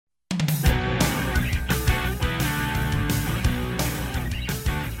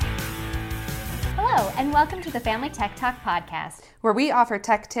and welcome to the Family Tech Talk podcast, where we offer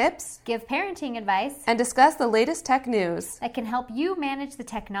tech tips, give parenting advice, and discuss the latest tech news that can help you manage the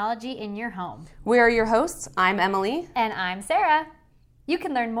technology in your home. We are your hosts. I'm Emily. And I'm Sarah. You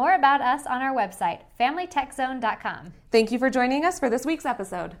can learn more about us on our website, FamilyTechZone.com. Thank you for joining us for this week's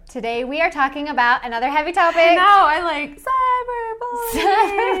episode. Today we are talking about another heavy topic. I like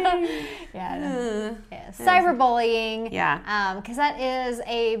cyberbullying. Yeah, cyberbullying. Yeah. Because that is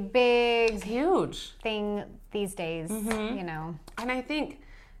a big, it's huge thing these days, you know. And I think,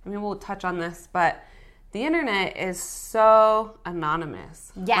 we'll touch on this, but the internet is so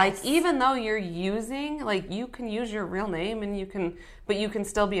anonymous. Yes. Like, even though you're using, you can use your real name but you can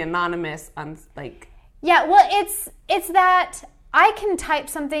still be anonymous on, Yeah, well, it's that I can type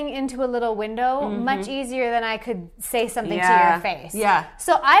something into a little window much easier than I could say something to your face. Yeah.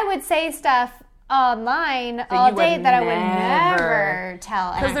 So I would say stuff online all day that I would never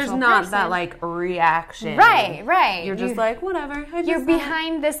tell an actual because there's not person. that, reaction. Right. You're just whatever. You're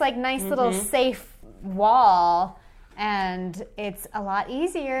behind this, nice little safe wall, and it's a lot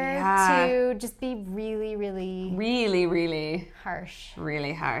easier to just be really, really... Really, really... harsh.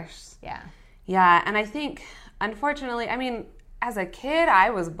 Really harsh. Yeah. Yeah, and I think, unfortunately, as a kid,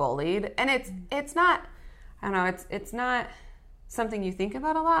 I was bullied, and it's not... I don't know, it's not something you think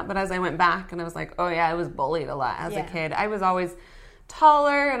about a lot, but as I went back and I was like, oh yeah, I was bullied a lot as a kid. I was always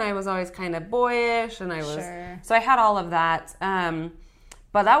taller, and I was always kind of boyish, and I was... So I had all of that,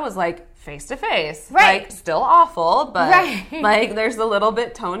 but that was face to face, right? Still awful, but there's a little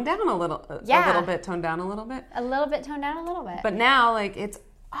bit toned down a little, a little bit toned down a little bit, But now it's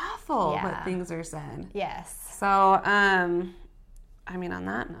awful what things are said. Yes. So, on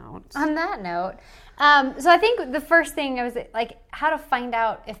that note. So I think the first thing I was how to find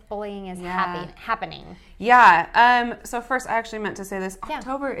out if bullying is happening. Yeah. So first, I actually meant to say this.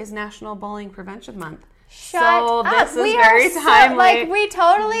 October is National Bullying Prevention Month. Shut up. This is very timely. We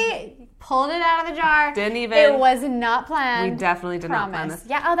totally pulled it out of the jar. Didn't even. It was not planned. We definitely did not plan this.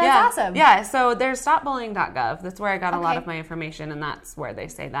 Yeah. Oh, that's awesome. Yeah. So there's stopbullying.gov. That's where I got a lot of my information, and that's where they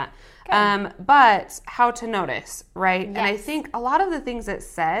say that. But how to notice, right? Yes. And I think a lot of the things it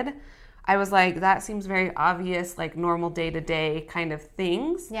said, I was like, that seems very obvious, normal day-to-day kind of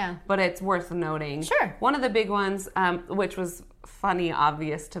things. Yeah. But it's worth noting. Sure. One of the big ones, which was funny,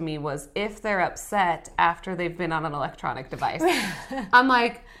 obvious to me, was if they're upset after they've been on an electronic device. I'm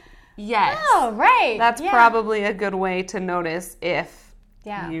like, yes. Oh, right. That's probably a good way to notice if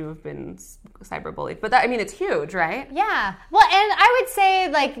you've been cyberbullied. But it's huge, right? Yeah. Well, and I would say,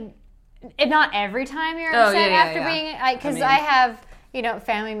 not every time you're upset after being, because I have...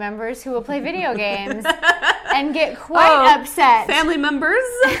 family members who will play video games and get quite upset. Family members?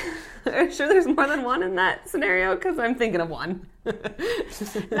 Are you sure there's more than one in that scenario? Because I'm thinking of one.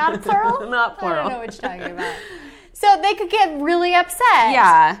 Not plural? Not plural. I don't know what you're talking about. So they could get really upset.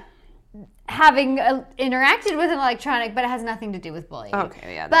 Yeah. Having interacted with an electronic, but it has nothing to do with bullying.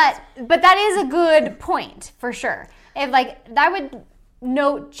 Okay, yeah. But that is a good point, for sure. If, that would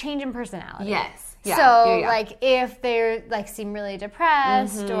note change in personality. Yes. Yeah, so, if they're, seem really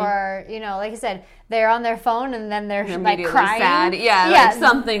depressed or, like I said, they're on their phone and then they're, crying. Sad. Yeah,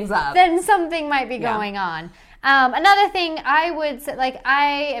 something's up. Then something might be going on. Another thing I would say,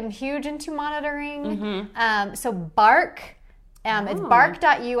 I am huge into monitoring. So Bark, it's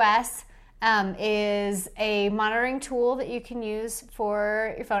bark.us. Is a monitoring tool that you can use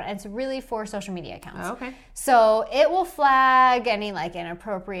for your phone. It's really for social media accounts. Oh, okay. So it will flag any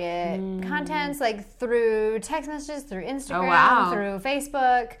inappropriate contents through text messages, through Instagram, through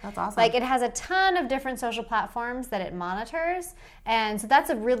Facebook. That's awesome. It has a ton of different social platforms that it monitors. And so that's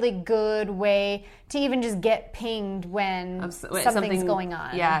a really good way to even just get pinged when something's going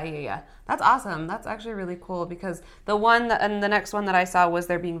on. Yeah. That's awesome. That's actually really cool because the next one that I saw was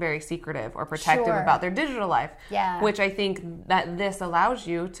they're being very secretive or protective about their digital life. Yeah. Which I think that this allows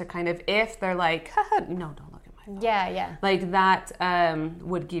you to kind of, if they're no, don't look at my phone. Yeah. That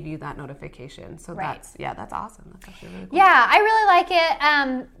would give you that notification. So that's awesome. That's actually really cool. Yeah, I really like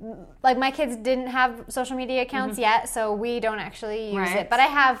it. My kids didn't have social media accounts yet, so we don't actually use it. But I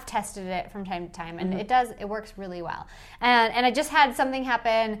have tested it from time to time, and it works really well. And I just had something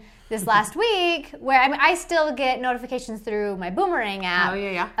happen this last week where I still get notifications through my Boomerang app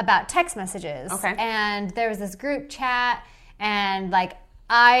about text messages. Okay. And there was this group chat, and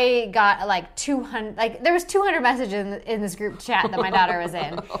I got 200, there was 200 messages in this group chat that my daughter was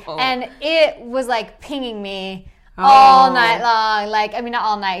in. And it was pinging me all night long. Like, I mean, not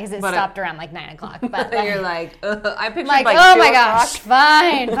all night because it stopped around like 9 o'clock. But you're like, I pictured like, like oh my gosh,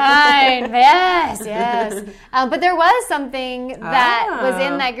 fine, yes. But there was something that was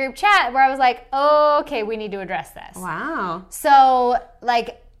in that group chat where I was like, oh, okay, we need to address this. Wow. So,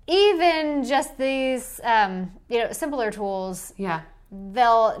 like, even just these, simpler tools. Yeah.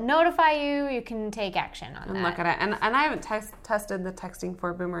 They'll notify you. You can take action on that. And look at it. And I haven't tested the texting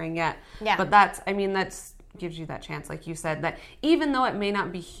for Boomerang yet. Yeah. But that's gives you that chance, like you said, that even though it may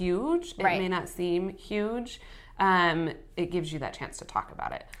not be huge, it may not seem huge, it gives you that chance to talk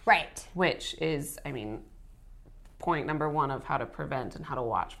about it. Right. Which is, I mean, point number one of how to prevent and how to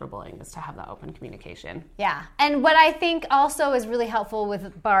watch for bullying is to have that open communication. Yeah. And what I think also is really helpful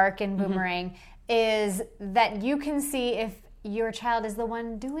with Bark and Boomerang is that you can see if your child is the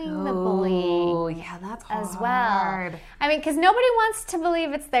one doing the bullying. Oh, yeah, that's hard. As well. I mean, because nobody wants to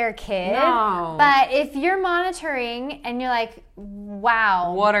believe it's their kid. No. But if you're monitoring and you're like,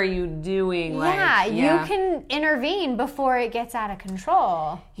 wow. What are you doing? Yeah, you can intervene before it gets out of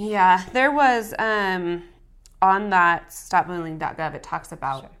control. Yeah, there was, on that stopbullying.gov, it talks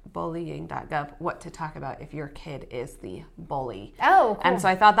about bullying.gov, what to talk about if your kid is the bully. Oh, cool. And so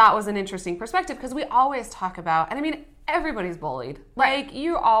I thought that was an interesting perspective because we always talk about, and I mean, everybody's bullied. Right. Like,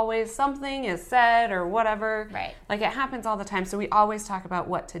 you always, something is said or whatever. Right. Like, it happens all the time. So we always talk about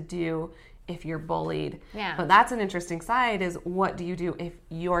what to do if you're bullied. Yeah. But that's an interesting side, is what do you do if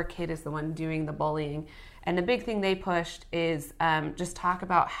your kid is the one doing the bullying? And the big thing they pushed is just talk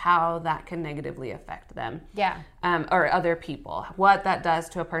about how that can negatively affect them. Yeah. Or other people, what that does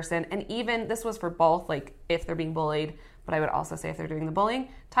to a person. And even, this was for both, like, if they're being bullied, but I would also say if they're doing the bullying,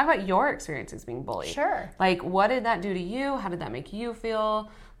 talk about your experiences being bullied. Sure. Like, what did that do to you? How did that make you feel?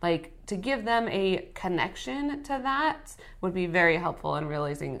 Like, to give them a connection to that would be very helpful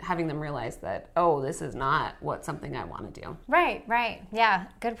in having them realize that, oh, this is not something I want to do. Right. Yeah,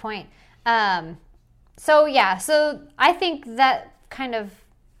 good point. So I think that kind of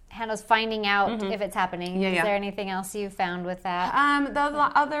handles finding out if it's happening. Is there anything else you found with that? The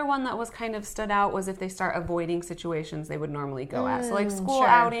other one that was kind of stood out was if they start avoiding situations they would normally go at. So like school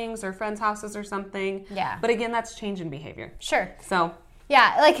outings or friends' houses or something. Yeah. But again, that's change in behavior. Sure. So.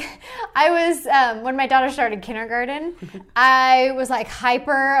 Yeah, like I was, when my daughter started kindergarten, I was like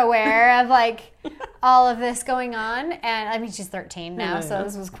hyper aware of like all of this going on. And I mean, she's 13 now, so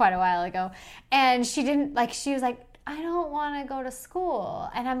this was quite a while ago. And she was like, I don't want to go to school.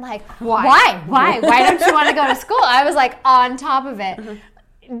 And I'm like, why? Why don't you want to go to school? I was like on top of it.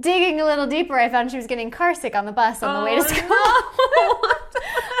 Digging a little deeper, I found she was getting car sick on the bus on the way to school. No.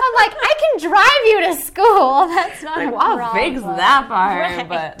 I'm like, I can drive you to school. That's not a problem. I'll fix that part, Right.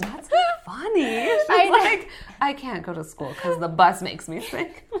 but that's funny. She's like, I can't go to school because the bus makes me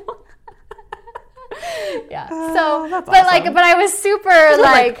sick. Yeah. So, that's but awesome. but I was super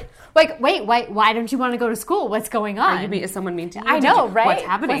like, wait, why don't you want to go to school? What's going on? Is someone mean to you? I know, right? What's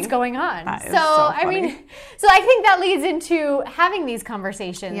happening? What's going on? That is so funny. I mean, so I think that leads into having these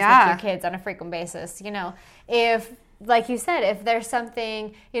conversations with your kids on a frequent basis. You know, if, like you said, if there's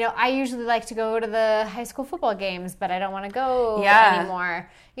something, I usually like to go to the high school football games, but I don't want to go anymore.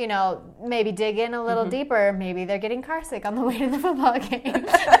 Maybe dig in a little deeper. Maybe they're getting car sick on the way to the football game.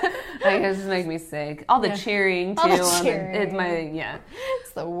 It just makes me sick. All the cheering too. All the cheering.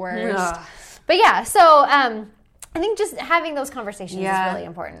 It's the worst. Ugh. But yeah, so I think just having those conversations is really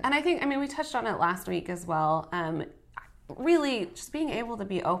important. And I think, we touched on it last week as well. Really, just being able to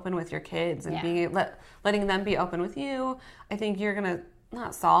be open with your kids and letting them be open with you. I think you're gonna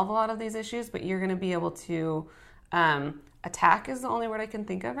not solve a lot of these issues, but you're gonna be able to. Attack is the only word I can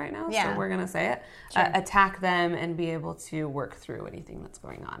think of right now, so we're gonna say it. Sure. Attack them and be able to work through anything that's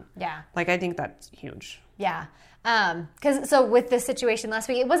going on. Yeah. Like, I think that's huge. Yeah. So with this situation last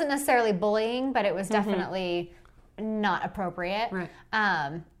week, it wasn't necessarily bullying, but it was definitely not appropriate. Right.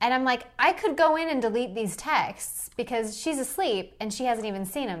 And I'm like, I could go in and delete these texts because she's asleep and she hasn't even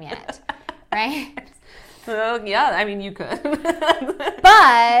seen them yet. Right? You could.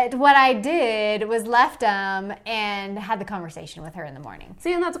 But what I did was left them and had the conversation with her in the morning.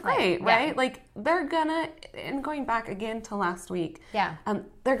 See, and that's great, right? Yeah. Like, they're gonna, and going back again to last week,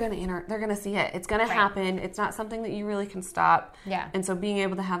 they're gonna see it. It's gonna happen. It's not something that you really can stop. Yeah. And so being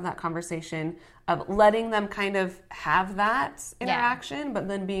able to have that conversation of letting them kind of have that interaction, but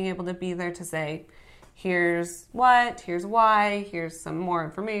then being able to be there to say, here's what, here's why, here's some more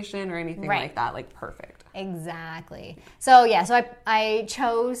information or anything like that. Like, perfect. Exactly. So I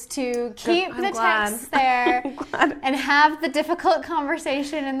chose to keep the texts there and have the difficult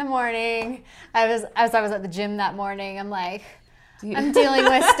conversation in the morning. I was at the gym that morning. I'm like, I'm dealing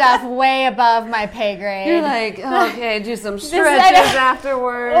with stuff way above my pay grade. You're like, okay, do some stretches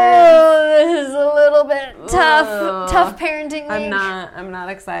afterwards. Oh, this is a little bit tough parenting week. I'm not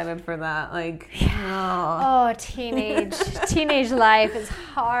excited for that. Like, teenage life is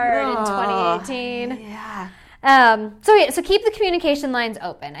hard in 2018. Yeah. So keep the communication lines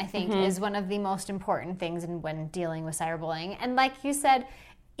open, I think, is one of the most important things when dealing with cyberbullying. And like you said,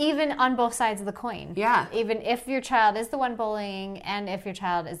 even on both sides of the coin. Yeah. Even if your child is the one bullying and if your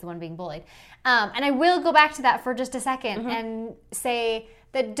child is the one being bullied. And I will go back to that for just a second and say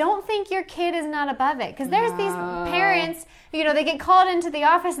that don't think your kid is not above it. Because there's these parents, they get called into the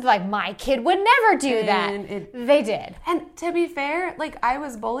office and they're like, my kid would never do that. They did. And to be fair, like, I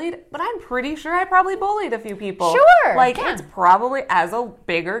was bullied, but I'm pretty sure I probably bullied a few people. Sure. Like, it's probably, as a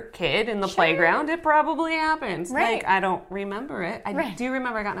bigger kid in the playground, it probably happened. Right. Like, I don't remember it. I do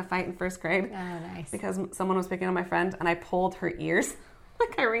remember I got in a fight in first grade. Oh, nice. Because someone was picking on my friend, and I pulled her ears.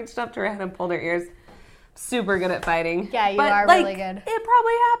 Like, I reached up to her head and pulled her ears. Super good at fighting. Yeah, you are really good. It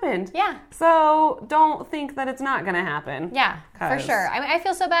probably happened. Yeah. So don't think that it's not going to happen. Yeah, for sure. I mean, I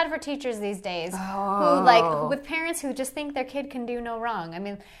feel so bad for teachers these days who, with parents who just think their kid can do no wrong. I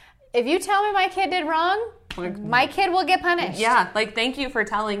mean, if you tell me my kid did wrong, my kid will get punished. Yeah, thank you for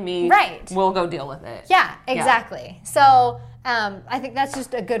telling me. Right. We'll go deal with it. Yeah, exactly. Yeah. So I think that's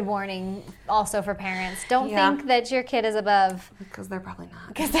just a good warning also for parents. Don't think that your kid is above. Because they're probably not.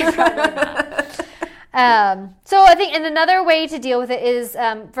 Because they're probably not. So I think, and another way to deal with it is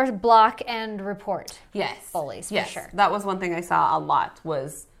first block and report. Yes. Bullies, for sure. That was one thing I saw a lot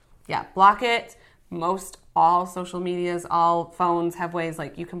was, block it. Most all social medias, all phones have ways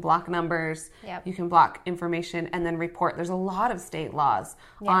like you can block numbers, you can block information, and then report. There's a lot of state laws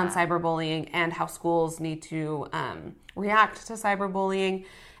on cyberbullying and how schools need to react to cyberbullying.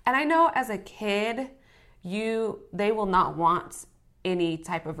 And I know as a kid, they will not want any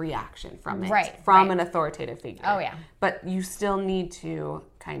type of reaction from it, from an authoritative figure. Oh, yeah. But you still need to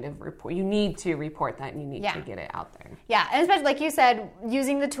kind of report. You need to report that and you need to get it out there. Yeah, and especially, like you said,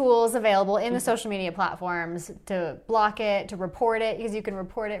 using the tools available in the social media platforms to block it, to report it, because you can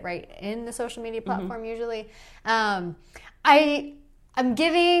report it right in the social media platform usually. I'm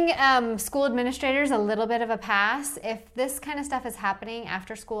giving school administrators a little bit of a pass. If this kind of stuff is happening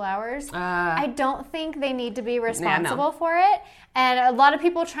after school hours, I don't think they need to be responsible for it. And a lot of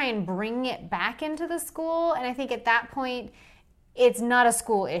people try and bring it back into the school. And I think at that point, it's not a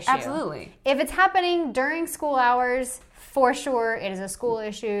school issue. Absolutely. If it's happening during school hours, for sure, it is a school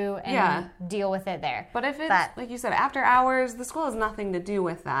issue and deal with it there. But if it's, like you said, after hours, the school has nothing to do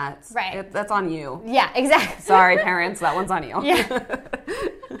with that. Right. That's on you. Yeah, exactly. Sorry, parents, that one's on you. Yeah.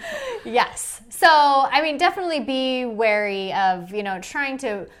 Yes. So, I mean, definitely be wary of, trying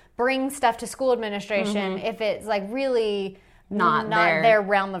to bring stuff to school administration if it's like really not their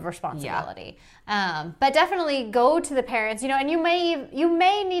realm of responsibility. But definitely go to the parents, and you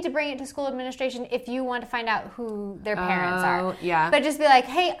may need to bring it to school administration if you want to find out who their parents are. Yeah. But just be like,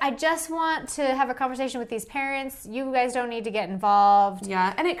 hey, I just want to have a conversation with these parents. You guys don't need to get involved.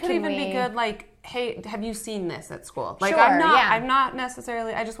 Yeah, and it could be good, like, hey, have you seen this at school? Like, sure, I'm not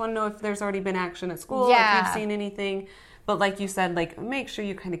necessarily, I just want to know if there's already been action at school, if you've seen anything. But like you said, like, make sure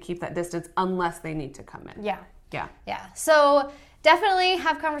you kind of keep that distance unless they need to come in. Yeah. Yeah. Yeah. So definitely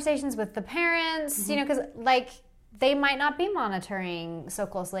have conversations with the parents, because like they might not be monitoring so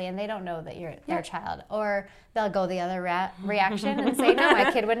closely and they don't know that you're their child. Or they'll go the other reaction and say, no, my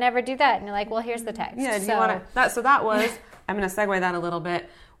kid would never do that. And you're like, well, here's the text. Yeah, so that was, I'm going to segue that a little bit.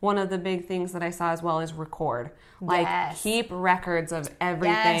 One of the big things that I saw as well is record. Like, keep records of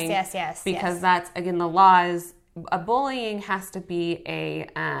everything. Yes. Because that's, again, the law is, bullying has to be a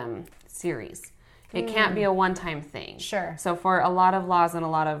series. It can't be a one-time thing. Sure. So for a lot of laws and a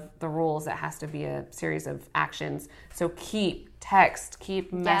lot of the rules, it has to be a series of actions. So keep text,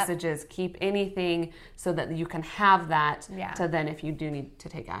 keep messages, keep anything so that you can have that to then, if you do need to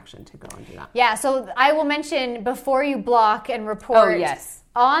take action, to go and do that. Yeah, so I will mention before you block and report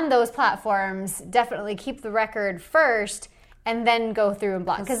on those platforms, definitely keep the record first and then go through and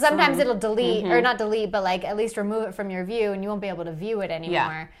block. Because sometimes it'll delete, or not delete, but like at least remove it from your view and you won't be able to view it anymore.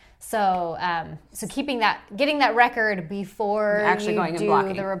 Yeah. So, getting that record before actually you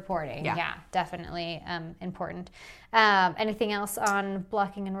do the reporting, definitely important. Anything else on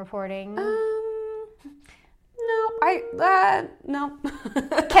blocking and reporting? No.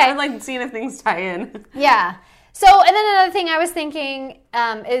 Okay. I like seeing if things tie in. Yeah. So, and then another thing I was thinking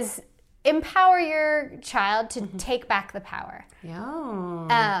is empower your child to take back the power.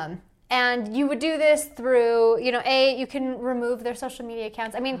 Yeah. And you would do this through, you can remove their social media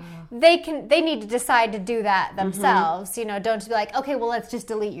accounts. I mean, they need to decide to do that themselves. Don't just be like, okay, well, let's just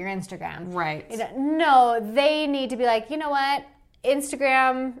delete your Instagram. Right. No, they need to be like, you know what?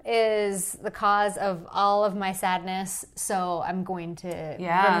 Instagram is the cause of all of my sadness, so I'm going to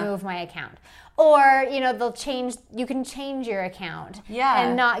remove my account. Or, you can change your account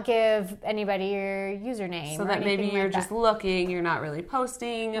and not give anybody your username. So that maybe you're just looking, you're not really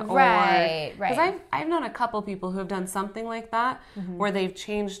posting. Right. Because I've known a couple people who have done something like that where they've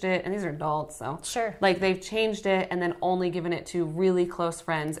changed it, and these are adults, so. Sure. Like they've changed it and then only given it to really close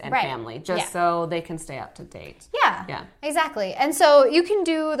friends and family, just so they can stay up to date. Yeah, exactly. And so you can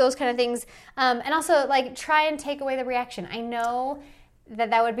do those kind of things. And also, try and take away the reaction. I know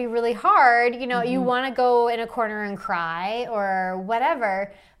that would be really hard. You want to go in a corner and cry or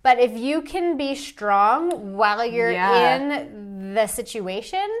whatever. But if you can be strong while you're in the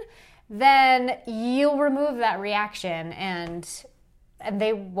situation, then you'll remove that reaction and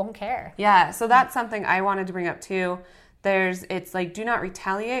they won't care. Yeah, so that's something I wanted to bring up too. It's like do not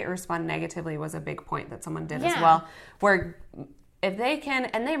retaliate or respond negatively was a big point that someone did as well. Where if they can,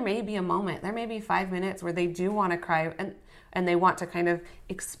 and there may be a moment, there may be 5 minutes where they do want to cry and they want to kind of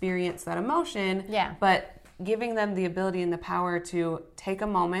experience that emotion. Yeah. But giving them the ability and the power to take a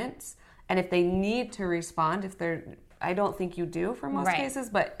moment, and if they need to respond, I don't think you do for most cases,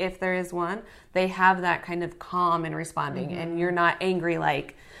 but if there is one, they have that kind of calm in responding, and you're not angry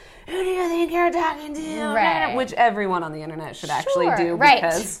like, who do you think you're talking to? Right. Which everyone on the internet should actually do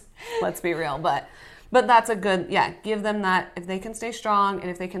because, let's be real, but that's a good, give them that. If they can stay strong and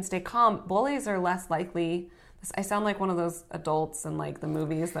if they can stay calm, bullies are less likely. I sound like one of those adults in the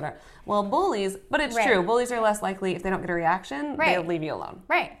movies that are, bullies, but it's true. Bullies are less likely if they don't get a reaction, they'll leave you alone.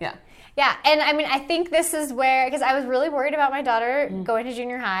 Right. Yeah. Yeah, and I mean, I think this is where, because I was really worried about my daughter going to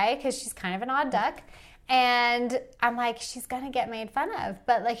junior high because she's kind of an odd duck. And I'm like, she's going to get made fun of.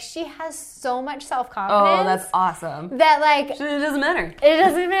 But, she has so much self-confidence. Oh, that's awesome. That, it doesn't matter. It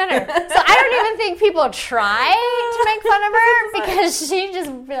doesn't matter. So I don't even think people try to make fun of her because she just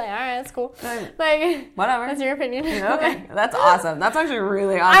be like, all right, that's cool. Whatever. That's your opinion. Okay. That's awesome. That's actually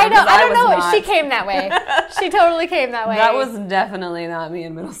really awesome. I know. I don't know. She came that way. She totally came that way. That was definitely not me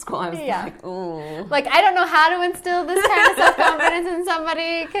in middle school. I was like, ooh. I don't know how to instill this kind of self-confidence in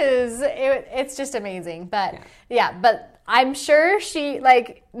somebody because it's just amazing. But but I'm sure she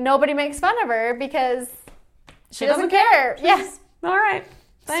nobody makes fun of her because she doesn't care. Yes. All right.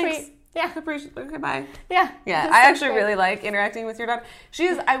 Thanks. Sweet. Yeah. Appreciate. Okay. Bye. Yeah. Yeah. I actually really like interacting with your daughter.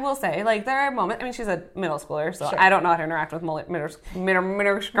 I will say, there are moments. I mean, she's a middle schooler, so I don't know how to interact with middle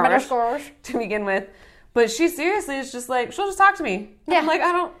schoolers to begin with. But she seriously is just she'll just talk to me. Yeah.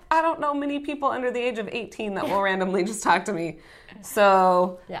 I'm I don't know many people under the age of 18 that will randomly just talk to me.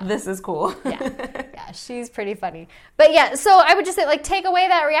 So this is cool. Yeah, she's pretty funny. But so I would just say take away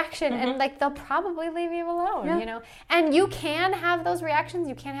that reaction and they'll probably leave you alone, And you can have those reactions,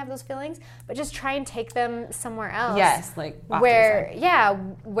 you can have those feelings, but just try and take them somewhere else. Yes, where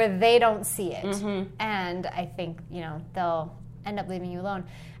they don't see it. And I think, they'll end up leaving you alone.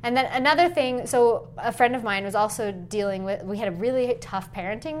 And then another thing, so a friend of mine was also dealing with, we had a really tough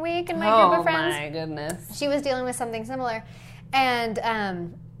parenting week in my group of friends. Oh my goodness. She was dealing with something similar.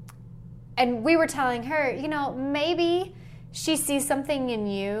 And we were telling her, maybe she sees something in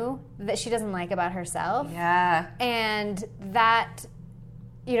you that she doesn't like about herself. Yeah. And that,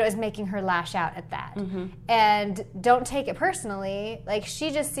 is making her lash out at that. And don't take it personally.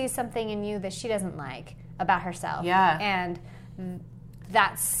 She just sees something in you that she doesn't like about herself. Yeah. And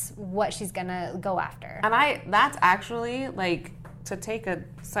that's what she's gonna go after. And that's actually to take a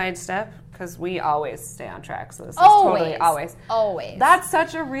side step, because we always stay on track, so this is totally always. That's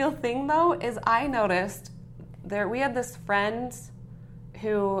such a real thing though, is I noticed we had this friend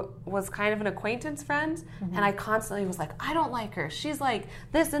who was kind of an acquaintance friend, and I constantly was like, I don't like her. She's like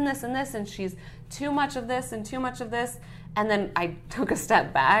this and this and this, and she's too much of this and too much of this. And then I took a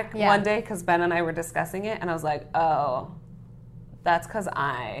step back one day because Ben and I were discussing it, and I was like, oh, that's because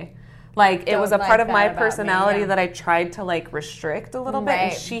it was a part of my personality that I tried to restrict a little bit,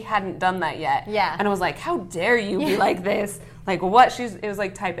 and she hadn't done that yet. Yeah. And I was like, how dare you be like this? It was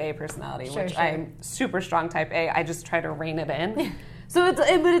type A personality, which I'm super strong type A. I just try to rein it in. So but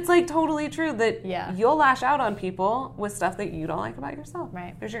it's totally true that you'll lash out on people with stuff that you don't like about yourself.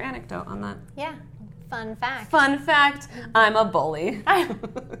 Right. There's your anecdote on that. Yeah. Fun fact, I'm a bully.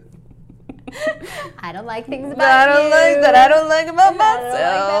 I don't like things about you. I don't like about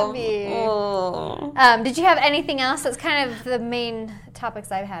myself. Did you have anything else? That's kind of the main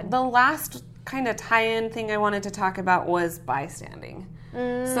topics I've had. The last kind of tie-in thing I wanted to talk about was bystanding.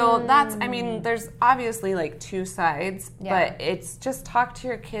 So that's, I mean, there's obviously like two sides, but it's just talk to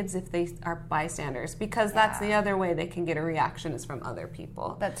your kids if they are bystanders, because that's the other way they can get a reaction is from other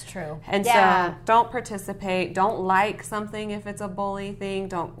people. That's true. And so don't participate. Don't like something if it's a bully thing.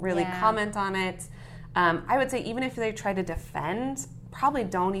 Don't really comment on it. I would say even if they try to defend, probably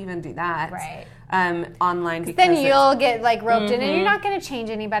don't even do that. Right. Online, because then you'll get like roped in, and you're not going to change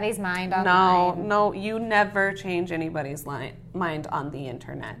anybody's mind online. No, you never change anybody's mind on the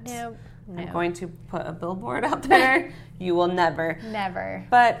internet. No. I'm going to put a billboard out there. You will never. Never.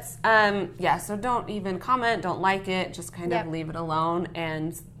 But so don't even comment, don't like it, just kind of leave it alone,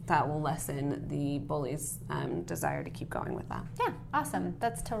 and that will lessen the bully's desire to keep going with that. Yeah, awesome.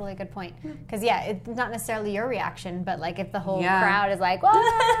 That's totally a good point. Because, it's not necessarily your reaction, but, like, if the whole crowd is like, well,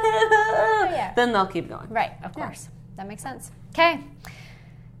 then they'll keep going. Right, of course. That makes sense. Okay.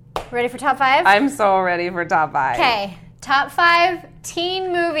 Ready for top 5? I'm so ready for top 5. Okay. Top 5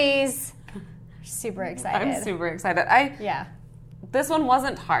 teen movies. Super excited. I'm super excited. This one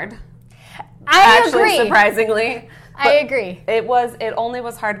wasn't hard. I agree. Surprisingly. I agree. It only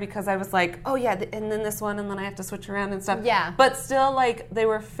was hard because I was like, oh yeah, and then this one, and then I have to switch around and stuff. Yeah. But still, like, they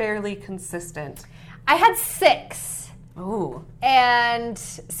were fairly consistent. I had 6. Ooh. And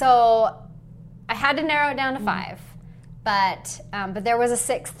so I had to narrow it down to 5. But there was a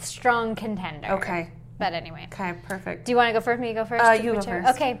 6th strong contender. Okay. But anyway. Okay, perfect. Do you want to go first? Me go first? You go first.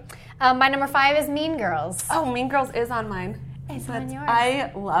 Okay. My number 5 is Mean Girls. Oh, Mean Girls is on mine. It's on yours.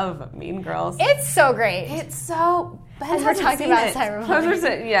 I love Mean Girls. It's so great. It's so... Ben As we're talking about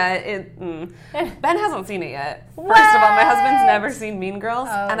cyberbullying. Ben hasn't seen it yet. First of all, my husband's never seen Mean Girls.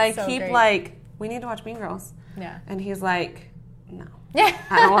 And I keep like, we need to watch Mean Girls. Yeah. And he's like, no. I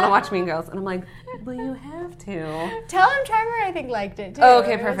don't want to watch Mean Girls. And I'm like, well, you have to. Tell him Trevor, I think, liked it too. Oh,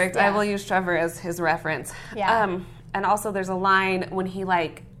 okay, perfect. I will use Trevor as his reference. Yeah. And also there's a line when he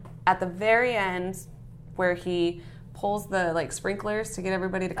like, at the very end, where he pulls the like sprinklers to get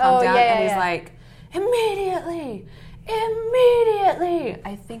everybody to calm down. And he's like, immediately.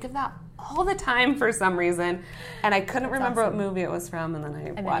 I think of that all the time for some reason, and I couldn't remember what movie it was from, and then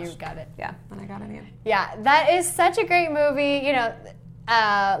I watched. Then you got it. Yeah, then I got it again. Yeah, that is such a great movie. You know,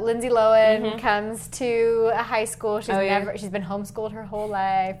 Lindsay Lohan comes to a high school. She's she's been homeschooled her whole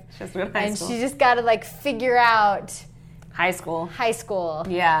life. She's been high school. And she just got to like figure out high school.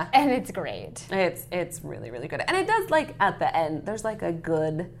 Yeah, and it's great. It's really, really good, and it does like at the end. There's like a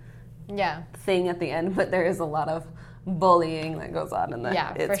good thing at the end, but there is a lot of bullying that goes on in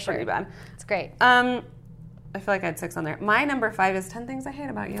that. It's for sure. pretty bad. It's great. I feel like I had 6 on there. My number 5 is 10 Things I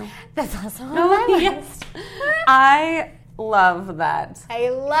Hate About You. That's also on my list. I love that. I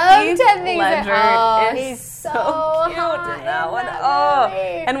love Heath 10 Things Ledger he's so cute hot in that one.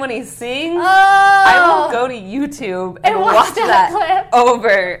 Movie. And when he sings, I will go to YouTube and watch that clip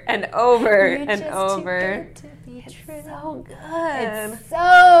over and over and just over. Too good to be true. So good. It's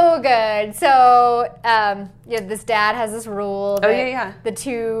so good. So, this dad has this rule that the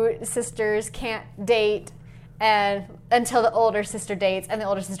 2 sisters can't date and until the older sister dates, and the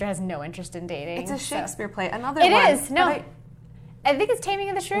older sister has no interest in dating. It's a Shakespeare play. Another one. It is. No. I think it's Taming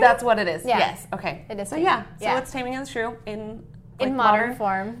of the Shrew. That's what it is. Yeah. Yes. Okay. It is. So So it's Taming of the Shrew in modern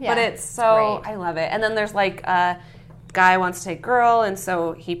form. Yeah. But it's so great. I love it. And then there's like guy wants to take girl, and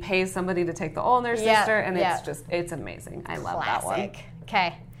so he pays somebody to take the older sister, and it's amazing. I love that one.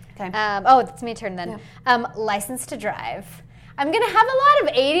 Okay. It's me turn then. License to Drive. I'm gonna have a lot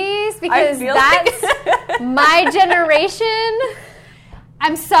of 80s because that's my generation.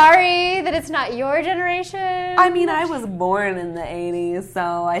 I'm sorry that it's not your generation. I mean, I was born in the 80s,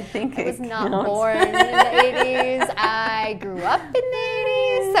 so I think I was not born in the 80s. I grew up in the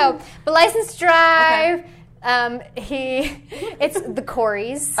 80s. So, but License to Drive. It's the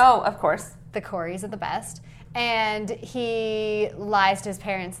Coreys. Oh, of course. The Coreys are the best. And he lies to his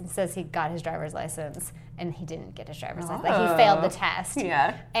parents and says he got his driver's license, and he didn't get his driver's license. Like, he failed the test.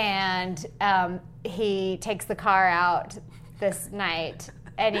 Yeah. And he takes the car out this night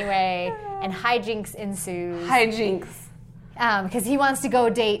anyway, and hijinks ensues. Because he wants to go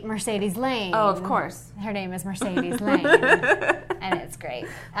date Mercedes Lane. Oh, of course. Her name is Mercedes Lane. And it's great.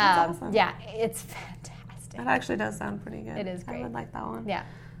 That's awesome. Yeah, it's fantastic. That actually does sound pretty good. It is great. I would like that one. Yeah.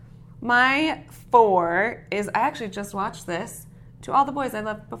 My 4 is, I actually just watched this, To All the Boys I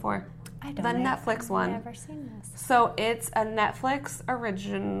Loved Before. The Netflix one. I've never seen this. So it's a Netflix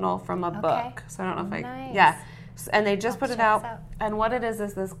original from a book. So I don't know if nice. Yeah. And they just put it out. And what it is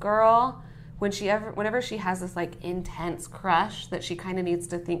this girl, whenever she has this like intense crush that she kind of needs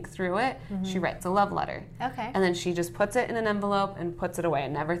to think through it, she writes a love letter. Okay. And then she just puts it in an envelope and puts it away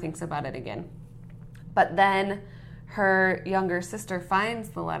and never thinks about it again. But then her younger sister finds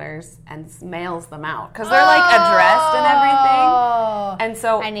the letters and mails them out because they're like addressed and everything. And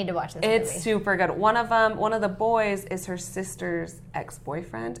so I need to watch this It's movie. super good. One of the boys is her sister's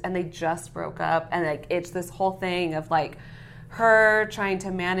ex-boyfriend, and they just broke up. And like it's this whole thing of like her trying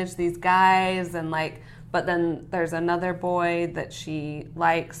to manage these guys, and like, but then there's another boy that she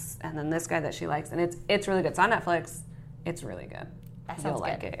likes, and then this guy that she likes, and it's really good. It's on Netflix. It's really good. That sounds You'll good.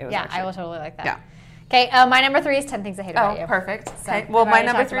 like it. It was yeah, actually, I will totally like that. Yeah. Okay, my number 3 is 10 Things I Hate About You. Oh, perfect. So, Okay. Well, I've my already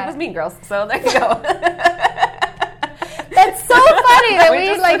number talked 3 about was it. Mean Girls, so there you go. That's so funny that We we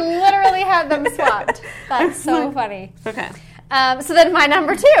just- like literally had them swapped. That's so funny. Okay. So then my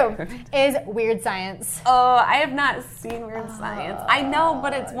number 2 is Weird Science. Oh, I have not seen Weird Science. I know,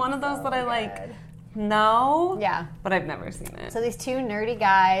 but it's one of those that I like know. Yeah. But I've never seen it. So these 2 nerdy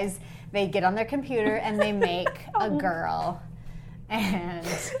guys, they get on their computer and they make a girl. And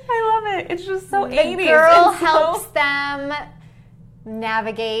I love it. It's just so 80s. the girl It's so- helps them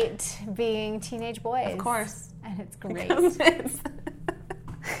navigate being teenage boys. Of course. And it's great.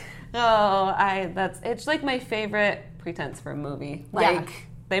 It's like my favorite pretense for a movie. Like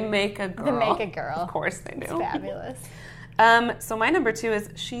they make a girl. They make a girl. Of course they do. It's fabulous. So my number 2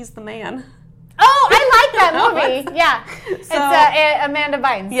 is She's the Man. Oh, I like that movie. Yeah. It's Amanda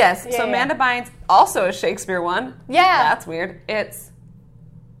Bynes. Yes. Yeah, so Amanda Bynes, also a Shakespeare one. Yeah. That's weird. It's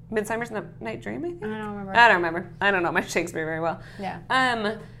Midsummer's Night Dream, I think. I don't remember. I don't know my Shakespeare very well. Yeah.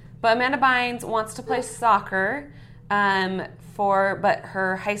 But Amanda Bynes wants to play soccer, but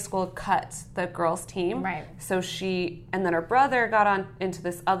her high school cut the girls' team. Right. So and then her brother got on into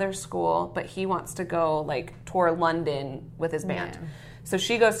this other school, but he wants to go like tour London with his band. Yeah. So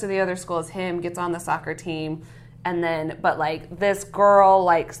she goes to the other school as him, gets on the soccer team, but like this girl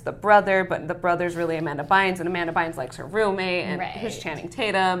likes the brother, but the brother's really Amanda Bynes, and Amanda Bynes likes her roommate, and who's Channing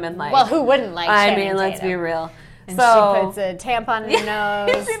Tatum, and like. Well, who wouldn't like Channing Tatum? Let's be real. And so she puts a tampon in her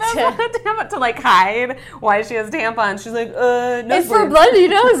nose. she doesn't want a tampon to like hide why she has tampons. She's like, It's for bloody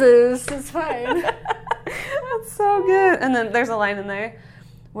noses. It's fine. That's so good. And then there's a line in there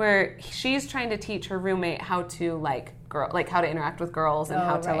where she's trying to teach her roommate how to how to interact with girls and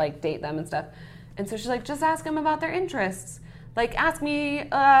how to like date them and stuff. And so she's like, just ask them about their interests. Like, ask me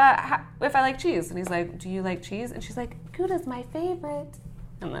if I like cheese. And he's like, do you like cheese? And she's like, Gouda's my favorite.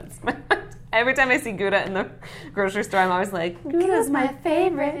 And that's every time I see Gouda in the grocery store, I'm always like, Gouda's my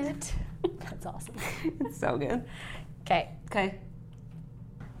favorite. That's awesome. It's so good. Okay.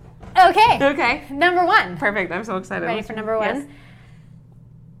 Okay. Number 1. Perfect. I'm so excited. Ready for number 1? Yes.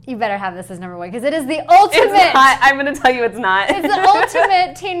 You better have this as number 1 because it is the ultimate. It's not. I'm going to tell you it's not. It's the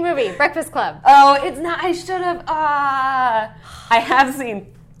ultimate teen movie, Breakfast Club. Oh, it's not. I should have. I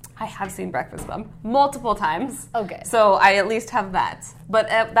have seen Breakfast Club multiple times. Okay. So I at least have that. But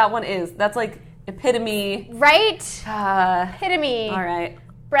that's like epitome. Right? Epitome. All right.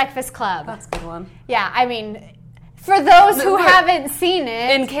 Breakfast Club. That's a good one. Yeah, I mean, for those who haven't seen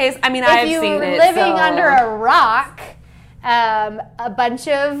it. In case, I've seen it. If you're living under a rock, a bunch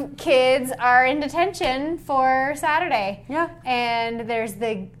of kids are in detention for Saturday. Yeah. And there's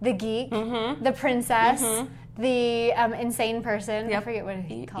the geek, the princess, the insane person. Yep. I forget what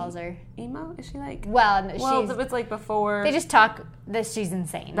he calls her. Emo? Is she like? Well, it's like before. They just talk that she's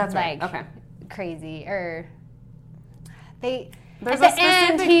insane. That's right. Like, okay. Crazy. Or they... There's At a the end,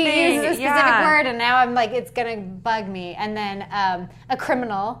 specific he thing. uses a specific word, and now I'm like, it's going to bug me. And then a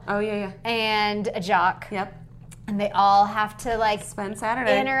criminal. Oh, yeah. And a jock. Yep. And they all have to, like, spend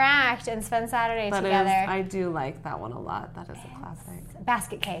Saturday. Interact and spend Saturday together. I do like that one a lot. That is a classic.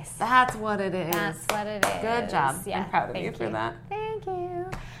 Basket Case. That's what it is. That's what it is. Good job. Yeah, I'm proud of you for that. Thank you.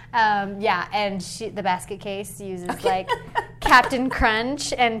 Yeah, and the Basket Case uses, like, Captain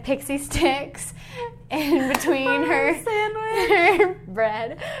Crunch and Pixie Sticks in between her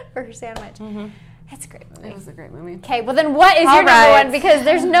bread for her sandwich. It's a great movie. It was a great movie. Okay, well then what is your number 1? Because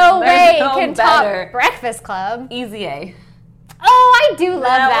there's no way you can top Breakfast Club. Easy A. Oh, I do love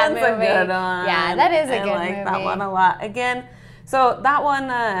that movie. That one's a good one. Yeah, that is a good movie. I like that one a lot. Again, so that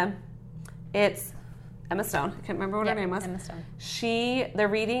one, it's Emma Stone. I can't remember what her name was. Emma Stone. They're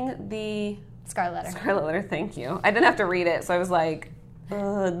reading the... Scarlet Letter, thank you. I didn't have to read it, so I was like,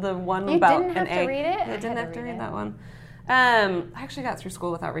 the one about an A. You didn't have to read it? I didn't have to read that one. I actually got through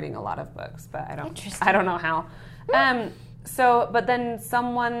school without reading a lot of books, but I don't know how. But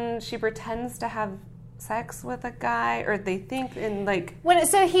then she pretends to have sex with a guy, or they think in like...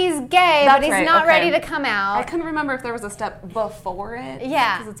 So he's gay, but he's not ready to come out. I couldn't remember if there was a step before it.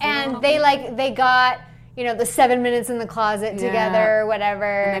 Yeah, and they got the 7 minutes in the closet together or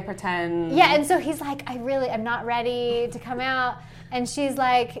whatever. And they pretend. Yeah, and so he's like, I'm not ready to come out. And she's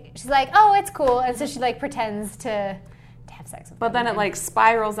like, oh, it's cool. And so she like pretends to have sex with him. But then it like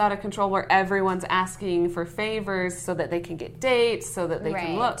spirals out of control where everyone's asking for favors so that they can get dates, so that they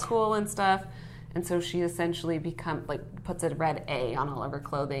can look cool and stuff. And so she essentially puts a red A on all of her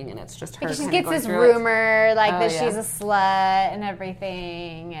clothing, and it's just her. Because she gets this rumor that she's a slut and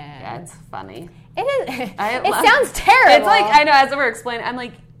everything. And yeah, it's funny. It is. It sounds terrible. It's like, I know, as we're explaining, I'm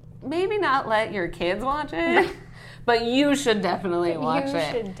like, maybe not let your kids watch it, but you should definitely watch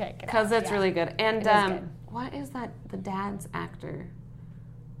it. You should take it because it's really good. And good. What is that? The dad's actor.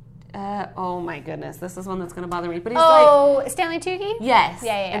 Oh my goodness, this is one that's going to bother me. But he's Stanley Tucci? Yes.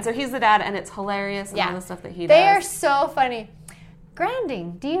 Yeah. And so he's the dad, and it's hilarious and all the stuff that he does. They are so funny.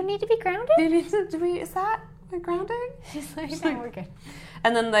 Grounding. Do you need to be grounded? Is that grounding? She's like, no, we're good.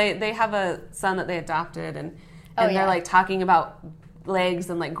 And then they have a son that they adopted, and they're like talking about legs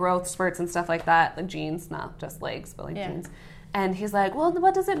and like growth spurts and stuff like that, like genes, not just legs, but like genes. And he's like, well,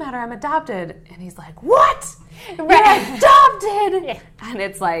 what does it matter? I'm adopted. And he's like, what? You're adopted? Yeah. And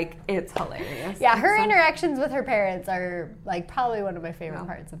it's like, it's hilarious. Yeah, her interactions with her parents are like probably one of my favorite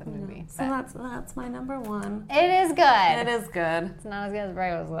parts of the movie. So that's my number one. It is good. It is good. It's not as good as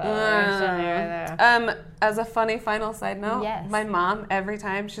Breakfast Club. As a funny final side note, my mom, every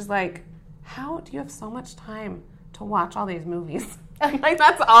time, she's like, how do you have so much time to watch all these movies? Like,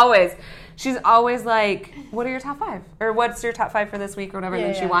 that's always, she's always like, what are your top 5? Or what's your top 5 for this week or whatever? And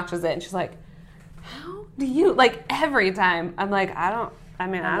then she watches it and she's like, how do you, like, every time. I'm like, I don't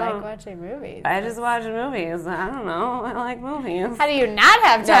like watching movies. I just watch movies. I don't know. I like movies. How do you not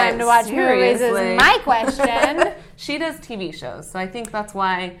have time to watch movies is my question. She does TV shows, so I think that's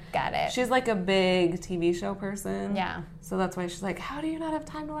why. Got it. She's like a big TV show person. Yeah. So that's why she's like, how do you not have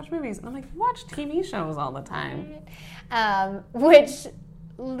time to watch movies? And I'm like, you watch TV shows all the time. Which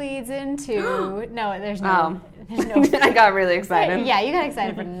leads into no. There's no. I got really excited. Yeah, you got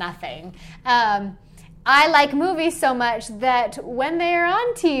excited for nothing. I like movies so much that when they are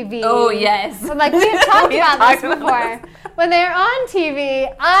on TV... Oh, yes. Like, we have talked about this before. When they're on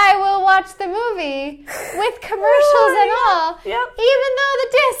TV, I will watch the movie with commercials and all, even though the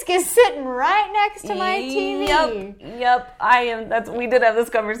disc is sitting right next to my TV. Yep. I am. We did have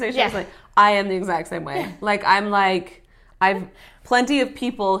this conversation. I was like, I am the exact same way. Like, I've plenty of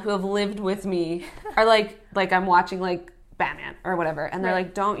people who have lived with me are like I'm watching, like, Batman or whatever, and they're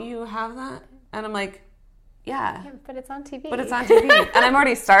like, don't you have that? And I'm like... Yeah, but it's on TV. And I'm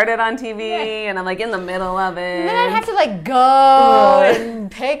already started on TV, and I'm like in the middle of it. And then I'd have to like go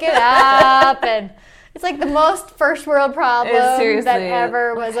and pick it up, and it's like the most first world problem that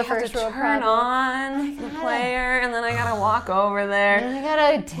ever was a first world problem. Turn on the player, and then I gotta walk over there. And I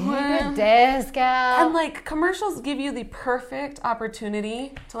gotta take the disc out. And like commercials give you the perfect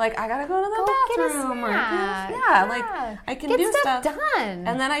opportunity to like, I gotta go to the bathroom. Like I can do stuff done.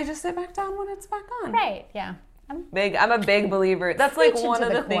 And then I just sit back down when it's back on. Right, yeah. I'm a big believer. That's like one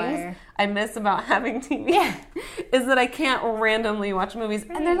of the things I miss about having TV is that I can't randomly watch movies.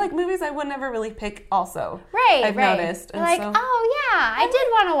 And they're like movies I would never really pick also. Right, I've noticed. And like, I did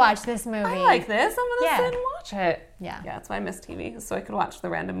want to watch this movie. I like this. I'm going to sit and watch it. Yeah. Yeah, that's why I miss TV, so I could watch the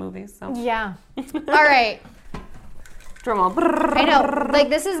random movies. So. Yeah. All right. Drum roll. I know. Like,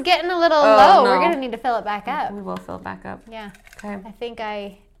 this is getting a little low. No. We're going to need to fill it back up. We will fill it back up. Yeah. Okay. I think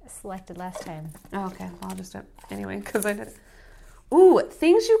I selected last time. Oh, okay. Well, I'll just do it anyway because I did it. Ooh,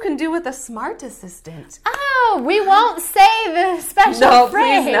 things you can do with a smart assistant. Oh, we won't say the special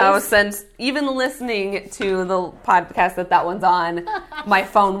phrase. Please no, since even listening to the podcast that one's on, my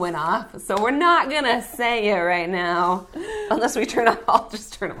phone went off. So we're not going to say it right now. Unless we turn off, I'll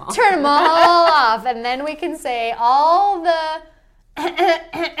just turn them off. Turn them all off, and then we can say all the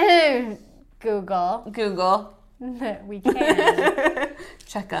Google. That we can.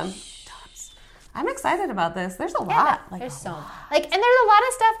 Check them. I'm excited about this. There's a lot. There's so much. And there's a lot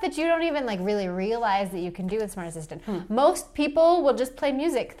of stuff that you don't even really realize that you can do with Smart Assistant. Most people will just play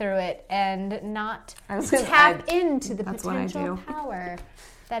music through it and not tap into the potential power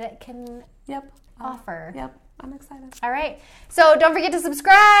that it can offer. Yep. I'm excited. All right. So don't forget to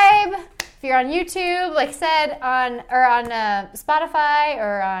subscribe. If you're on YouTube, like I said, on Spotify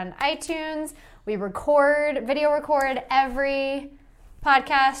or on iTunes, we video record every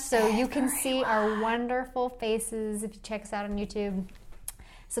podcast, so you can see our wonderful faces if you check us out on YouTube.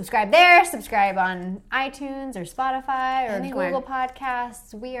 Subscribe there, subscribe on iTunes or Spotify or Google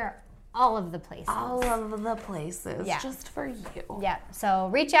Podcasts. We are all of the places. All of the places, just for you. Yeah, so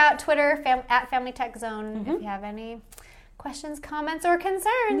reach out, Twitter, at Family Tech Zone, if you have any questions, comments, or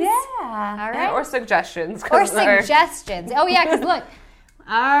concerns. Yeah. All right. Or suggestions. Or suggestions. Oh, yeah, because look,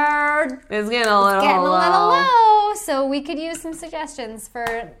 it's getting a little low. So we could use some suggestions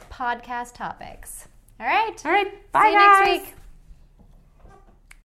for podcast topics. All right. All right. Bye, See you guys. next week.